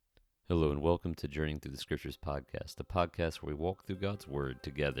Hello and welcome to Journeying Through the Scriptures podcast, a podcast where we walk through God's Word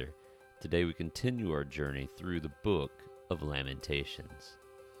together. Today we continue our journey through the book of Lamentations.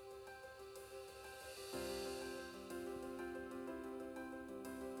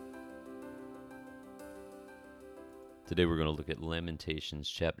 Today we're going to look at Lamentations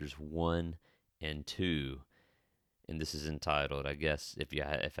chapters 1 and 2, and this is entitled, I guess, if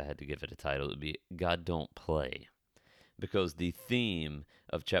I had to give it a title, it would be God Don't Play. Because the theme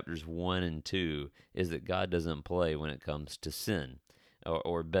of chapters 1 and 2 is that God doesn't play when it comes to sin,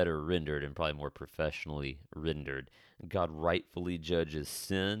 or better rendered and probably more professionally rendered. God rightfully judges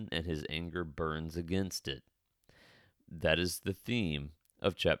sin and his anger burns against it. That is the theme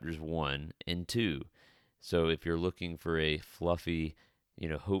of chapters 1 and 2. So if you're looking for a fluffy,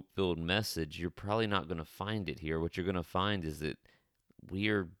 hope-filled message, you're probably not going to find it here. What you're going to find is that we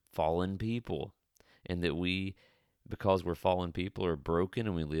are fallen people, and that because we're fallen people, are broken,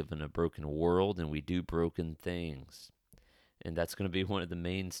 and we live in a broken world, and we do broken things. And that's going to be one of the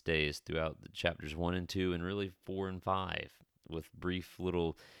mainstays throughout the chapters 1 and 2, and really 4 and 5, with brief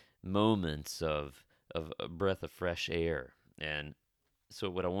little moments of a breath of fresh air. And so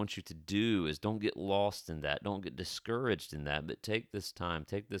what I want you to do is don't get lost in that. Don't get discouraged in that, but take this time,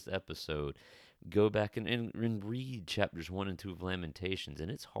 take this episode, go back and read chapters 1 and 2 of Lamentations.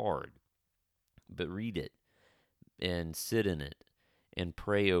 And it's hard, but read it and sit in it and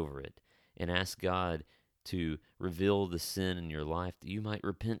pray over it and ask God to reveal the sin in your life that you might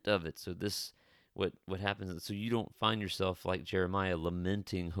repent of it. So what happens is, so you don't find yourself like Jeremiah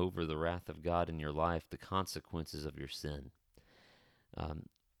lamenting over the wrath of God in your life, the consequences of your sin.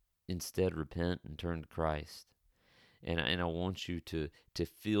 Instead, repent and turn to Christ. And I want you to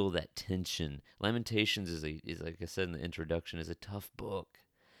feel that tension. Lamentations is like I said in the introduction, is a tough book.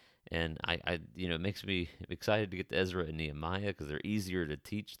 And it makes me excited to get to Ezra and Nehemiah because they're easier to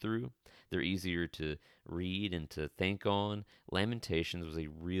teach through. They're easier to read and to think on. Lamentations was a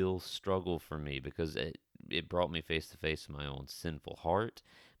real struggle for me because it brought me face to face with my own sinful heart,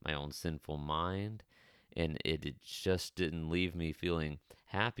 my own sinful mind, and it just didn't leave me feeling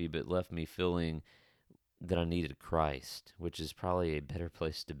happy, but left me feeling that I needed Christ, which is probably a better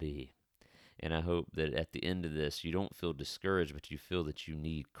place to be. And I hope that at the end of this, you don't feel discouraged, but you feel that you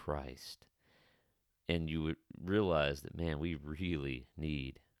need Christ. And you would realize that, man, we really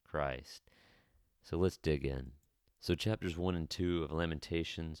need Christ. So let's dig in. So chapters 1 and 2 of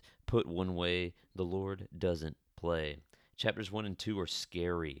Lamentations, put one way, the Lord doesn't play. Chapters 1 and 2 are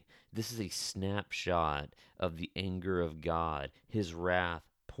scary. This is a snapshot of the anger of God, his wrath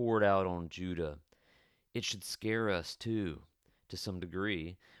poured out on Judah. It should scare us too, to some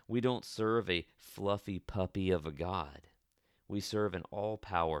degree. We don't serve a fluffy puppy of a God. We serve an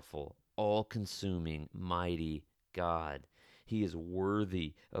all-powerful, all-consuming, mighty God. He is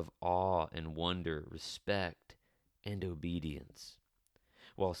worthy of awe and wonder, respect, and obedience.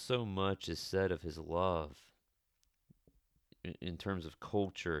 While so much is said of his love in terms of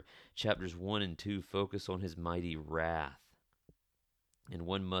culture, chapters 1 and 2 focus on his mighty wrath. And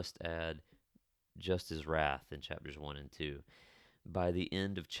one must add, just his wrath in chapters 1 and 2. By the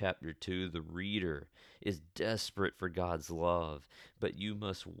end of chapter 2, the reader is desperate for God's love, but you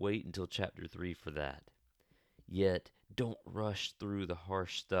must wait until chapter 3 for that. Yet, don't rush through the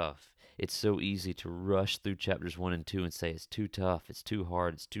harsh stuff. It's so easy to rush through chapters 1 and 2 and say it's too tough, it's too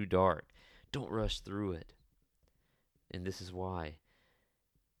hard, it's too dark. Don't rush through it. And this is why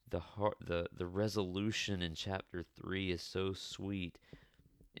the resolution in chapter 3 is so sweet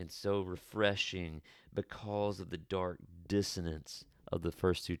and so refreshing because of the dark dissonance of the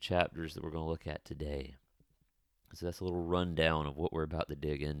first two chapters that we're going to look at today. So that's a little rundown of what we're about to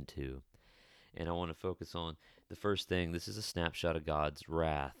dig into. And I want to focus on the first thing. This is a snapshot of God's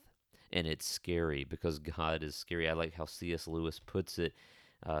wrath, and it's scary because God is scary. I like how C.S. Lewis puts it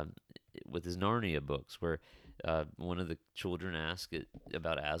with his Narnia books, where one of the children asks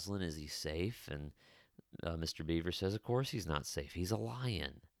about Aslan, is he safe? And Mr. Beaver says, of course he's not safe. He's a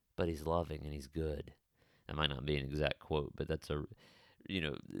lion, but he's loving and he's good. That might not be an exact quote, but that's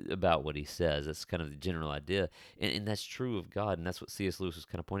about what he says. That's kind of the general idea. And that's true of God, and that's what C.S. Lewis was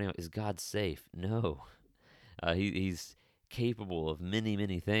kind of pointing out. Is God safe? No. He's capable of many,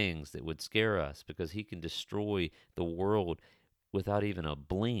 many things that would scare us because he can destroy the world without even a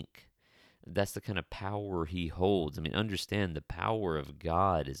blink. That's the kind of power he holds. I mean, understand the power of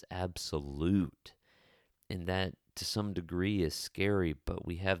God is absolute. And that, to some degree, is scary, but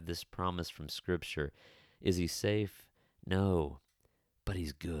we have this promise from Scripture. Is he safe? No, but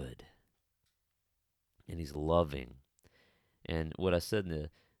he's good. And he's loving. And what I said in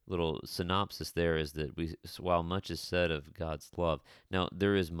little synopsis there is that while much is said of God's love, now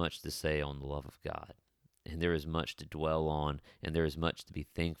there is much to say on the love of God, and there is much to dwell on, and there is much to be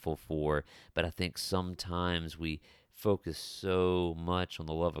thankful for. But I think sometimes we focus so much on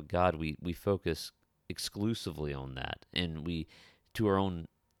the love of God, we focus exclusively on that, and to our own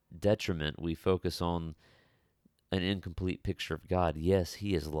detriment, we focus on an incomplete picture of God. Yes,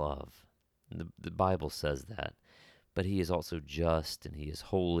 He is love. The Bible says that. But He is also just and He is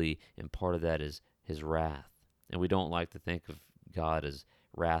holy, and part of that is His wrath. And we don't like to think of God as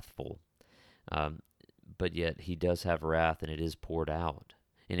wrathful. Um, but yet He does have wrath, and it is poured out.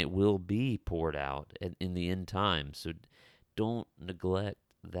 And it will be poured out in the end times. So don't neglect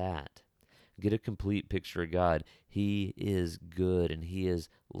that. Get a complete picture of God. He is good and He is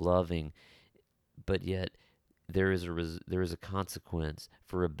loving, but yet there is a consequence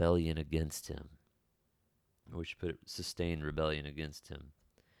for rebellion against Him. We should put it, sustained rebellion against Him.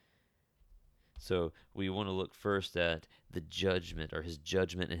 So we want to look first at the judgment, or His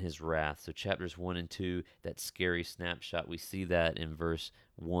judgment and His wrath. So chapters 1 and 2, that scary snapshot, we see that in verse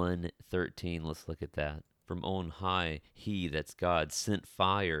 1:13. Let's look at that. From on high, He, that's God, sent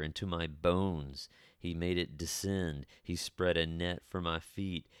fire into my bones. He made it descend. He spread a net for my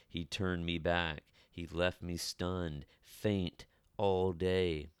feet. He turned me back. He left me stunned, faint all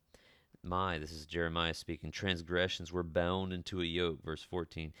day. This is Jeremiah speaking, transgressions were bound into a yoke, verse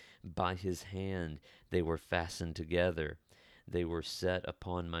 14. By His hand they were fastened together. They were set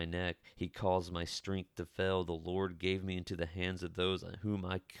upon my neck. He caused my strength to fail. The Lord gave me into the hands of those whom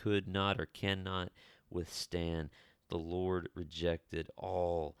I could not or cannot withstand. The Lord rejected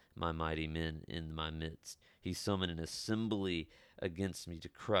all my mighty men in my midst. He summoned an assembly against me to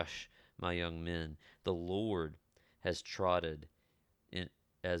crush my young men. The Lord has trodden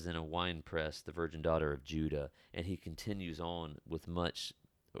as in a winepress the virgin daughter of Judah. And he continues on with much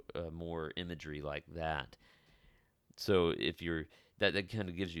more imagery like that. So if you're that kind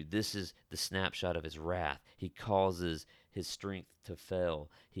of gives you, this is the snapshot of His wrath. He causes His strength to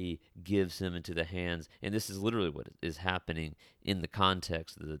fail. He gives him into the hands, and this is literally what is happening in the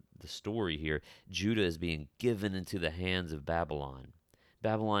context of the story here. Judah is being given into the hands of Babylon.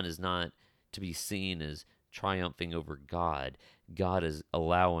 Babylon is not to be seen as triumphing over God. God is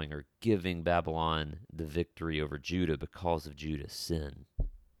allowing or giving Babylon the victory over Judah because of Judah's sin.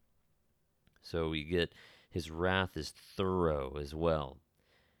 So we get His wrath is thorough as well.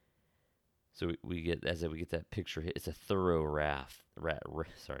 So we get that picture. It's a thorough raft,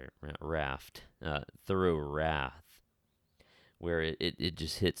 thorough wrath, where it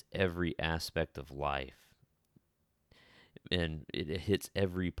just hits every aspect of life, and it hits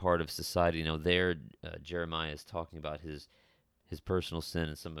every part of society. You know, there Jeremiah is talking about his personal sin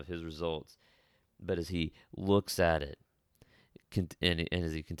and some of his results, but as he looks at it, and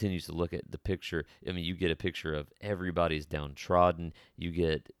as he continues to look at the picture, I mean, you get a picture of everybody's downtrodden. You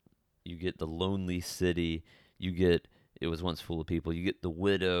get the lonely city. It was once full of people. You get the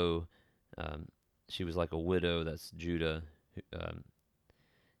widow. She was like a widow. That's Judah.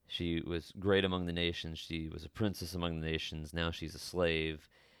 She was great among the nations. She was a princess among the nations. Now she's a slave.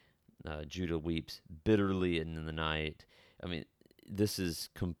 Judah weeps bitterly in the night. I mean, this is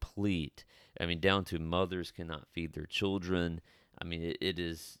complete. I mean, down to mothers cannot feed their children. I mean, it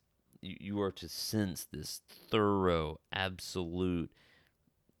is, you are to sense this thorough, absolute,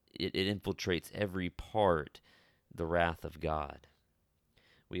 it infiltrates every part, the wrath of God.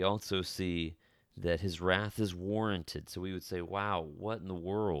 We also see that His wrath is warranted. So we would say, wow, what in the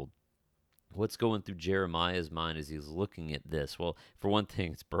world? What's going through Jeremiah's mind as he's looking at this? Well, for one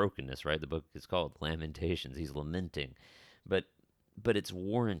thing, it's brokenness, right? The book is called Lamentations. He's lamenting. But it's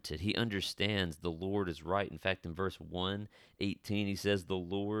warranted. He understands the Lord is right. In fact, in verse 1:18, he says, the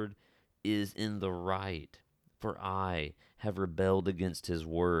Lord is in the right, for I have rebelled against His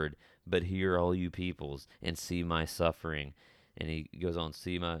word. But hear, all you peoples, and see my suffering. And he goes on,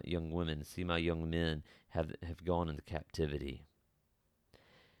 see my young women, see my young men have gone into captivity.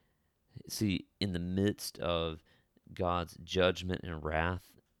 See, in the midst of God's judgment and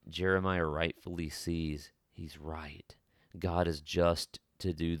wrath, Jeremiah rightfully sees He's right. God is just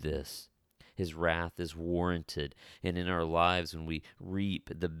to do this. His wrath is warranted. And in our lives, when we reap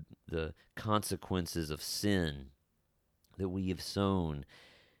the consequences of sin that we have sown,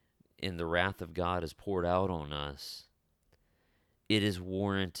 and the wrath of God is poured out on us, it is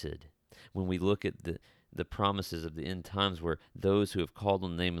warranted. When we look at the promises of the end times, where those who have called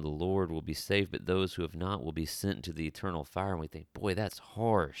on the name of the Lord will be saved, but those who have not will be sent to the eternal fire. And we think, boy, that's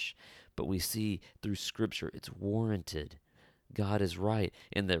harsh. But we see through Scripture, it's warranted. God is right.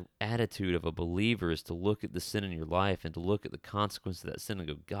 And the attitude of a believer is to look at the sin in your life and to look at the consequence of that sin and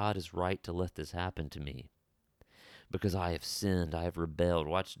go, God is right to let this happen to me because I have sinned, I have rebelled.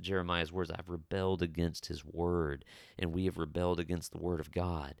 Watch Jeremiah's words. I've rebelled against his word, and we have rebelled against the word of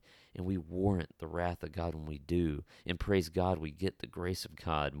God. And we warrant the wrath of God when we do. And praise God, we get the grace of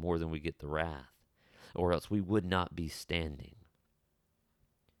God more than we get the wrath, or else we would not be standing.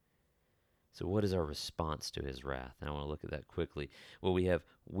 So what is our response to his wrath? And I want to look at that quickly. Well, we have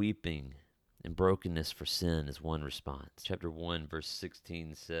weeping and brokenness for sin is one response. Chapter 1, verse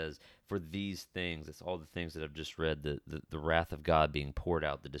 16 says, for these things, that's all the things that I've just read, the wrath of God being poured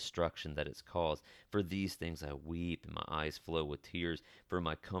out, the destruction that it's caused. For these things I weep, and my eyes flow with tears, for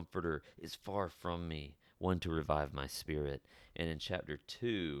my comforter is far from me, one to revive my spirit. And in chapter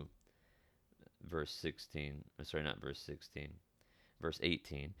 2, verse 16, sorry, not verse 16, verse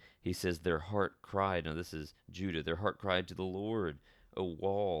 18, he says, their heart cried, now this is Judah, their heart cried to the Lord, O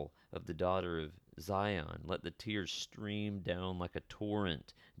wall of the daughter of Zion, let the tears stream down like a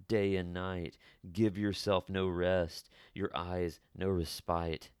torrent, day and night. Give yourself no rest, your eyes no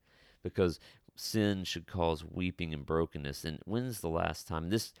respite, because sin should cause weeping and brokenness. And when's the last time?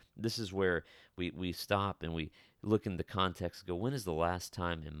 This is where we stop and we look in the context and go, when is the last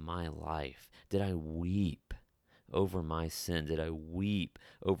time in my life did I weep over my sin? Did I weep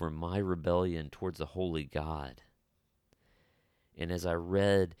over my rebellion towards a holy God? And as I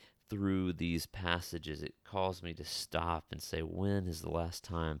read through these passages, it caused me to stop and say, when is the last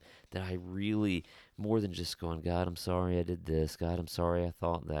time that I really, more than just going, God, I'm sorry I did this. God, I'm sorry I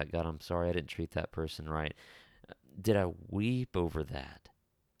thought that. God, I'm sorry I didn't treat that person right. Did I weep over that?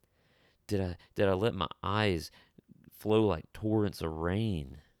 Did I let my eyes flow like torrents of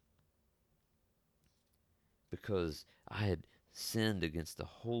rain because I had sinned against the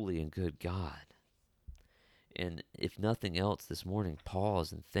holy and good God? And if nothing else this morning,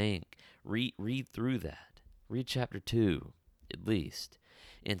 pause and think. Read through that. Read chapter 2, at least.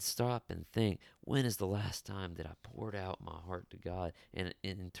 And stop and think, when is the last time that I poured out my heart to God? And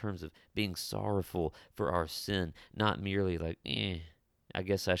in terms of being sorrowful for our sin, not merely like, I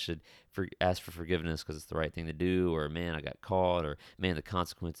guess I should ask for forgiveness because it's the right thing to do, or man, I got caught, or man, the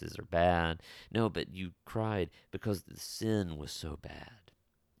consequences are bad. No, but you cried because the sin was so bad.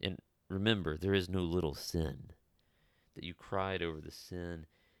 And remember, there is no little sin, that you cried over the sin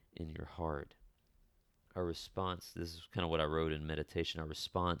in your heart. Our response, this is kind of what I wrote in meditation, our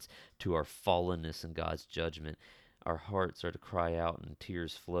response to our fallenness and God's judgment. Our hearts are to cry out and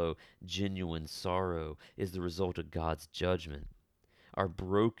tears flow. Genuine sorrow is the result of God's judgment. Our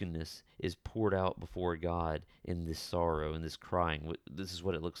brokenness is poured out before God in this sorrow and this crying. This is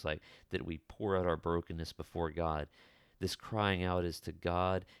what it looks like, that we pour out our brokenness before God. This crying out is to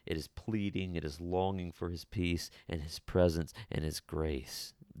God. It is pleading. It is longing for his peace and his presence and his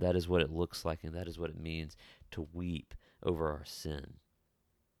grace. That is what it looks like, and that is what it means to weep over our sin.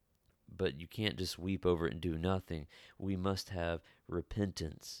 But you can't just weep over it and do nothing. We must have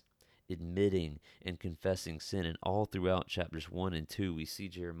repentance, admitting and confessing sin. And all throughout chapters 1 and 2, we see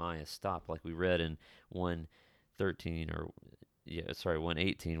Jeremiah stop, like we read in 1:13 or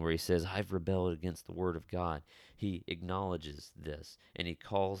 1:18, where he says, I've rebelled against the word of God. He acknowledges this, and he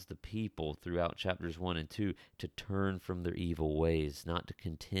calls the people throughout chapters 1 and 2 to turn from their evil ways, not to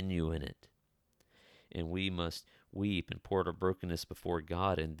continue in it. And we must weep and pour out our brokenness before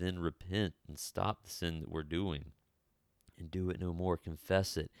God and then repent and stop the sin that we're doing and do it no more.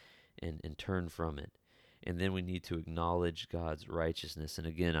 Confess it and turn from it. And then we need to acknowledge God's righteousness. And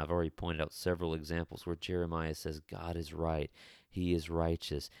again, I've already pointed out several examples where Jeremiah says God is right. He is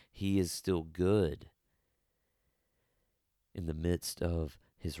righteous. He is still good. In the midst of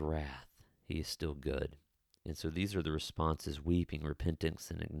his wrath, he is still good. And so these are the responses: weeping, repentance,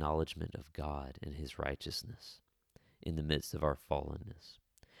 and acknowledgement of God and his righteousness in the midst of our fallenness.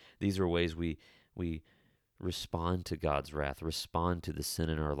 These are ways we respond to God's wrath, respond to the sin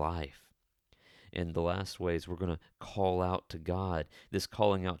in our life. And the last way is we're going to call out to God. This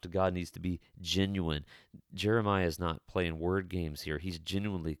calling out to God needs to be genuine. Jeremiah is not playing word games here. He's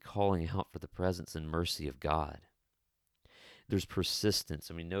genuinely calling out for the presence and mercy of God. There's persistence.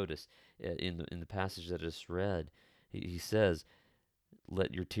 I mean, notice in the passage that I just read, he says,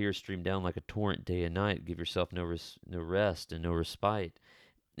 let your tears stream down like a torrent day and night. Give yourself no rest and no respite.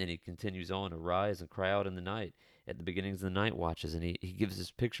 And he continues on, arise and cry out in the night, at the beginnings of the night watches. And he gives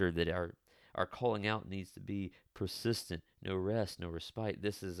this picture that our calling out needs to be persistent, no rest, no respite.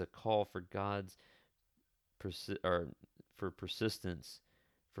 This is a call for God's for persistence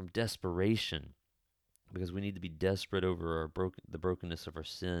from desperation, because we need to be desperate over the brokenness of our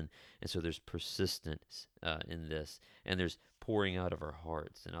sin. And so there's persistence in this, and there's pouring out of our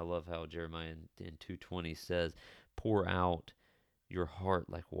hearts. And I love how Jeremiah in 2:20 says, pour out your heart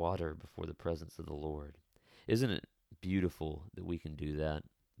like water before the presence of the Lord. Isn't it beautiful that we can do that,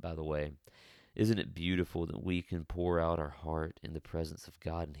 by the way? Isn't it beautiful that we can pour out our heart in the presence of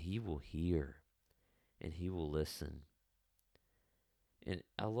God and He will hear and He will listen? And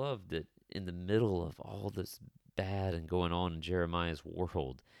I love that in the middle of all this bad and going on in Jeremiah's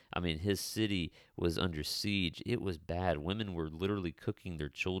world, I mean, his city was under siege. It was bad. Women were literally cooking their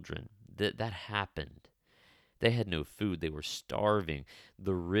children. That happened. They had no food. They were starving.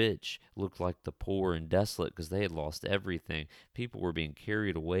 The rich looked like the poor and desolate because they had lost everything. People were being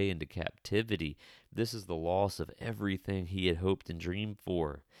carried away into captivity. This is the loss of everything he had hoped and dreamed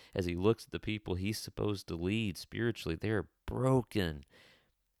for. As he looks at the people he's supposed to lead spiritually, they're broken.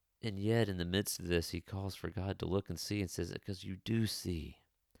 And yet, in the midst of this, he calls for God to look and see and says, because you do see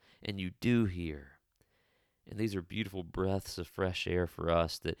and you do hear. And these are beautiful breaths of fresh air for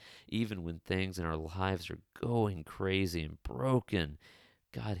us, that even when things in our lives are going crazy and broken,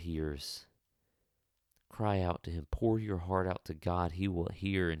 God hears. Cry out to Him. Pour your heart out to God. He will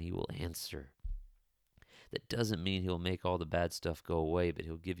hear and He will answer. That doesn't mean He'll make all the bad stuff go away, but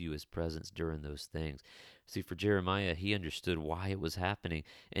He'll give you His presence during those things. See, for Jeremiah, he understood why it was happening,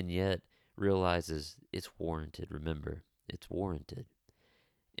 and yet realizes it's warranted. Remember, it's warranted.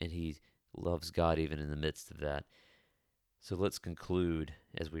 And he loves God even in the midst of that. So let's conclude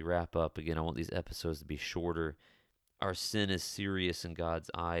as we wrap up. Again, I want these episodes to be shorter. Our sin is serious in God's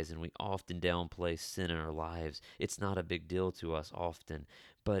eyes, and we often downplay sin in our lives. It's not a big deal to us often,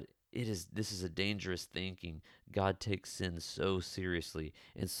 but this is a dangerous thinking. God takes sin so seriously,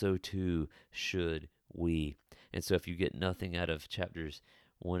 and so too should we. And so if you get nothing out of chapters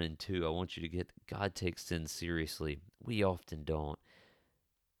 1 and 2, I want you to get God takes sin seriously. We often don't.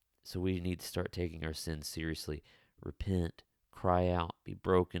 So we need to start taking our sins seriously. Repent, cry out, be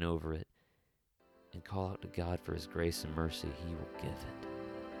broken over it, and call out to God for His grace and mercy. He will give it.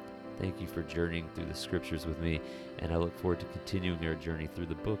 Thank you for journeying through the Scriptures with me, and I look forward to continuing our journey through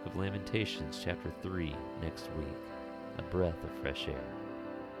the book of Lamentations, chapter 3, next week. A breath of fresh air.